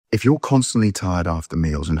If you're constantly tired after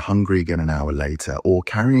meals and hungry again an hour later, or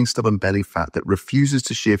carrying stubborn belly fat that refuses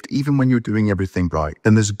to shift even when you're doing everything right,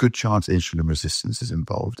 then there's a good chance insulin resistance is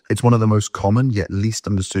involved. It's one of the most common yet least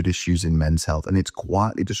understood issues in men's health, and it's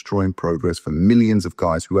quietly destroying progress for millions of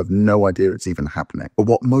guys who have no idea it's even happening. But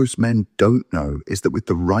what most men don't know is that with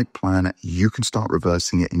the right plan, you can start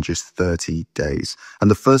reversing it in just 30 days.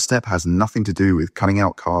 And the first step has nothing to do with cutting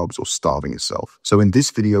out carbs or starving yourself. So in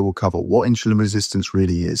this video, we'll cover what insulin resistance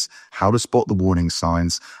really is, how to spot the warning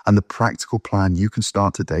signs, and the practical plan you can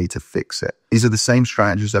start today to fix it. These are the same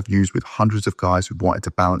strategies I've used with hundreds of guys who've wanted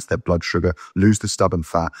to balance their blood sugar, lose the stubborn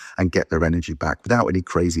fat, and get their energy back without any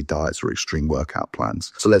crazy diets or extreme workout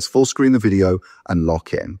plans. So let's full screen the video and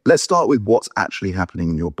lock in. Let's start with what's actually happening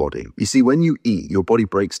in your body. You see, when you eat, your body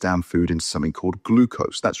breaks down food into something called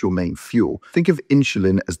glucose. That's your main fuel. Think of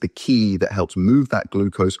insulin as the key that helps move that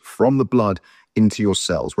glucose from the blood into your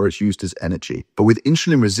cells where it's used as energy. But with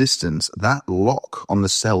insulin resistance, that lock on the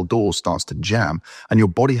cell door starts to jam and your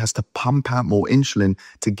body has to pump out more insulin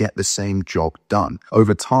to get the same job done.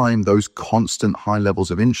 Over time, those constant high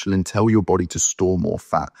levels of insulin tell your body to store more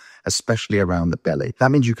fat, especially around the belly.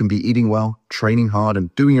 That means you can be eating well, training hard,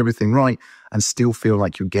 and doing everything right, and still feel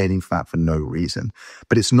like you're gaining fat for no reason.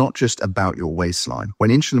 But it's not just about your waistline. When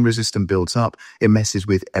insulin resistance builds up, it messes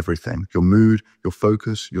with everything: your mood, your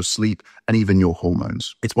focus, your sleep, and even your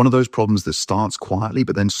hormones. It's one of those problems that starts quietly,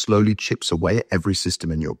 but then slowly chips away at every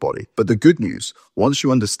system in your body. But the good news, once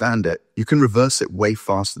you understand it, you can reverse it way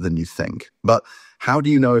faster than you think. But how do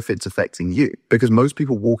you know if it's affecting you? Because most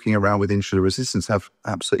people walking around with insulin resistance have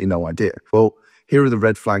absolutely no idea. Well, here are the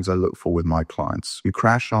red flags I look for with my clients. You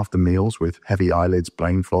crash after meals with heavy eyelids,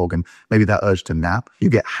 brain fog, and maybe that urge to nap. You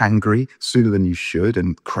get hangry sooner than you should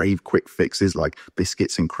and crave quick fixes like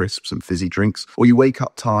biscuits and crisps and fizzy drinks. Or you wake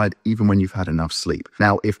up tired even when you've had enough sleep.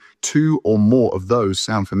 Now, if 2 or more of those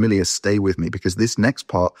sound familiar, stay with me because this next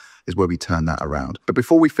part is where we turn that around. But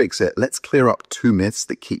before we fix it, let's clear up 2 myths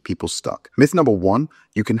that keep people stuck. Myth number 1,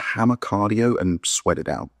 you can hammer cardio and sweat it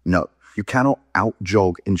out. No. You cannot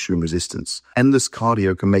out-jog insulin resistance. Endless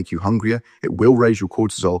cardio can make you hungrier, it will raise your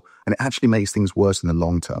cortisol, and it actually makes things worse in the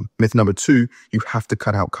long term. Myth number 2, you have to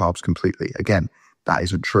cut out carbs completely. Again, that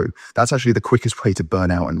isn't true. That's actually the quickest way to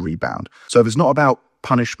burn out and rebound. So if it's not about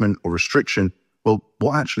punishment or restriction, well,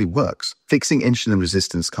 what actually works? Fixing insulin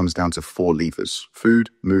resistance comes down to 4 levers: food,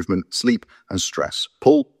 movement, sleep, and stress.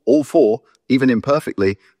 Pull all 4, even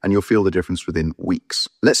imperfectly, and you'll feel the difference within weeks.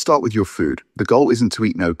 Let's start with your food. The goal isn't to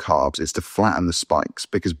eat no carbs, it's to flatten the spikes,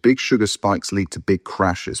 because big sugar spikes lead to big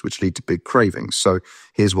crashes, which lead to big cravings. So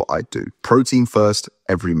here's what I do. Protein first,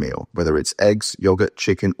 every meal, whether it's eggs, yogurt,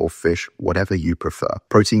 chicken, or fish, whatever you prefer.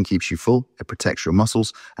 Protein keeps you full, it protects your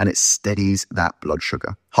muscles, and it steadies that blood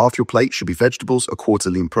sugar. Half your plate should be vegetables, a quarter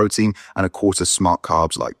lean protein, and a quarter smart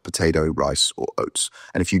carbs like potato, rice, or oats.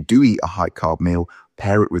 And if you do eat a high carb meal,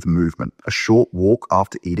 pair it with movement. A short walk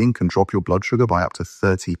after eating can drop your blood sugar by up to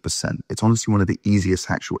 30%. It's honestly one of the easiest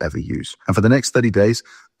hacks you'll ever use. And for the next 30 days,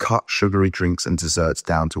 cut sugary drinks and desserts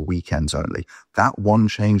down to weekends only. That one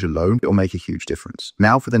change alone, it'll make a huge difference.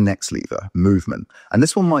 Now for the next lever, movement. And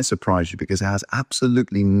this one might surprise you because it has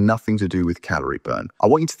absolutely nothing to do with calorie burn. I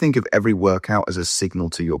want you to think of every workout as a signal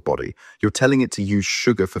to your body. You're telling it to use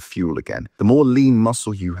sugar for fuel again. The more lean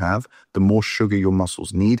muscle you have, the more sugar your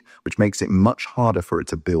muscles need, which makes it much harder for it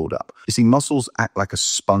to build up. You see, muscles act like a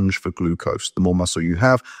sponge for glucose. The more muscle you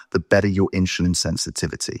have, the better your insulin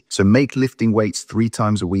sensitivity. So make lifting weights 3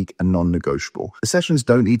 times a week a non-negotiable. The sessions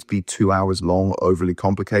don't need to be 2 hours long or overly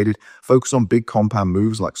complicated. Focus on big compound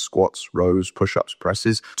moves like squats, rows, push-ups,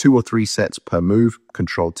 presses, 2 or 3 sets per move,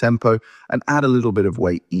 control tempo, and add a little bit of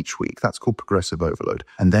weight each week. That's called progressive overload.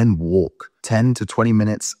 And then walk 10 to 20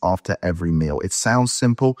 minutes after every meal. It sounds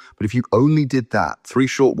simple, but if you only did that, 3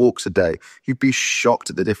 short walks a day, you'd be shocked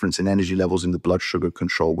at the difference in energy levels in the blood sugar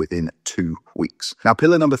control within 2 weeks. Now,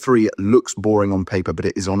 pillar number 3 looks boring on paper, but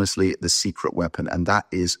it is honestly the secret weapon, and that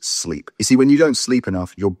is sleep. You see, when you don't sleep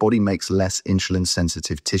enough, your body makes less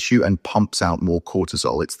insulin-sensitive tissue and pumps out more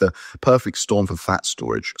cortisol. It's the perfect storm for fat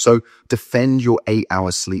storage. So defend your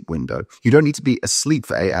 8-hour sleep window. You don't need to be asleep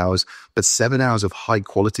for 8 hours, but 7 hours of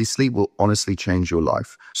high-quality sleep will honestly change your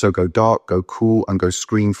life. So go dark, go cool, and go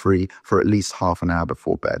screen-free for at least half an hour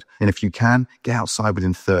before bed. And if you can, get outside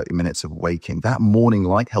within 30 minutes of waking. That morning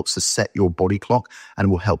light helps to set your body clock and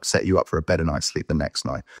will help set you up for a better night's sleep the next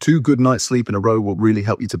night. 2 good nights sleep in a row will really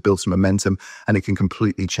help you to build some momentum, and it can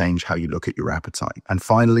completely change how you look at your appetite. And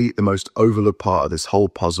finally, the most overlooked part of this whole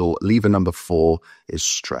puzzle, lever number 4, is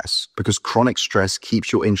stress. Because chronic stress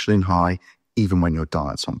keeps your insulin high even when your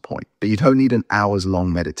diet's on point. But you don't need an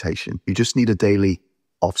hours-long meditation. You just need a daily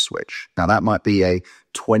off switch. Now, that might be a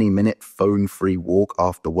 20-minute phone-free walk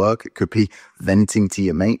after work. It could be venting to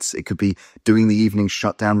your mates. It could be doing the evening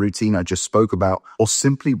shutdown routine I just spoke about, or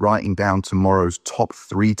simply writing down tomorrow's top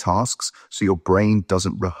 3 tasks so your brain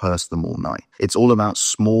doesn't rehearse them all night. It's all about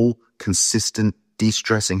small, consistent,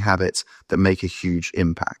 de-stressing habits that make a huge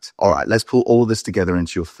impact. All right, let's pull all of this together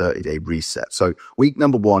into your 30-day reset. So week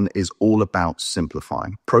number 1 is all about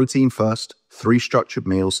simplifying. Protein first, 3 structured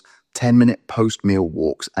meals, 10-minute post-meal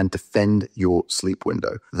walks, and defend your sleep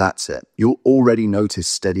window. That's it. You'll already notice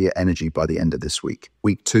steadier energy by the end of this week.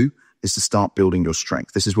 Week 2 is to start building your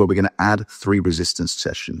strength. This is where we're going to add 3 resistance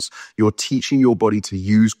sessions. You're teaching your body to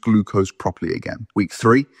use glucose properly again. Week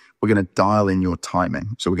 3, we're going to dial in your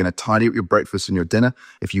timing. So we're going to tidy up your breakfast and your dinner.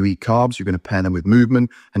 If you eat carbs, you're going to pair them with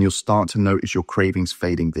movement, and you'll start to notice your cravings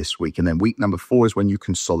fading this week. And then week number 4 is when you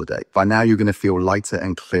consolidate. By now, you're going to feel lighter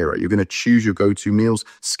and clearer. You're going to choose your go-to meals,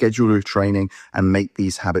 schedule your training, and make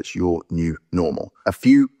these habits your new normal. A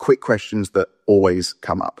few quick questions that always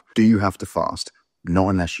come up. Do you have to fast? Not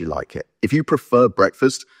unless you like it. If you prefer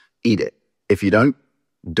breakfast, eat it. If you don't,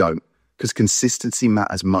 because consistency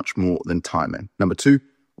matters much more than timing. Number 2,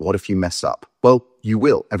 what if you mess up? Well, you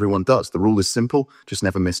will. Everyone does. The rule is simple. Just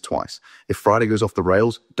never miss twice. If Friday goes off the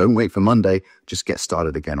rails, don't wait for Monday. Just get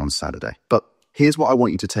started again on Saturday. But here's what I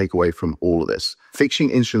want you to take away from all of this.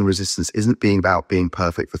 Fixing insulin resistance isn't about being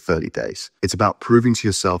perfect for 30 days. It's about proving to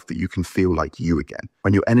yourself that you can feel like you again.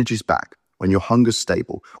 When your energy's back, when your hunger's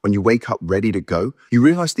stable, when you wake up ready to go, you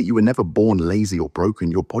realize that you were never born lazy or broken.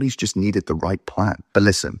 Your body's just needed the right plan. But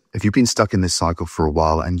listen, if you've been stuck in this cycle for a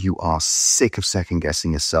while and you are sick of second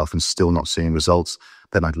guessing yourself and still not seeing results,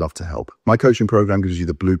 then I'd love to help. My coaching program gives you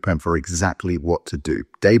the blueprint for exactly what to do,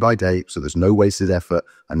 day by day, so there's no wasted effort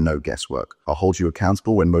and no guesswork. I'll hold you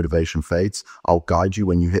accountable when motivation fades. I'll guide you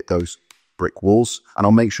when you hit those brick walls, and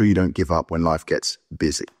I'll make sure you don't give up when life gets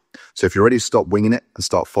busy. So if you're ready to stop winging it and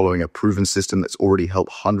start following a proven system that's already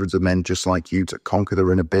helped hundreds of men just like you to conquer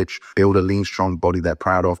their inner bitch, build a lean, strong body they're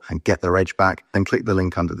proud of, and get their edge back, then click the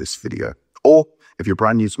link under this video. Or if you're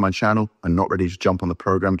brand new to my channel and not ready to jump on the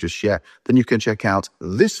program just yet, then you can check out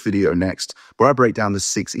this video next, where I break down the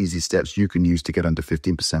 6 easy steps you can use to get under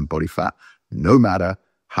 15% body fat, no matter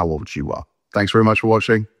how old you are. Thanks very much for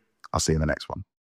watching. I'll see you in the next one.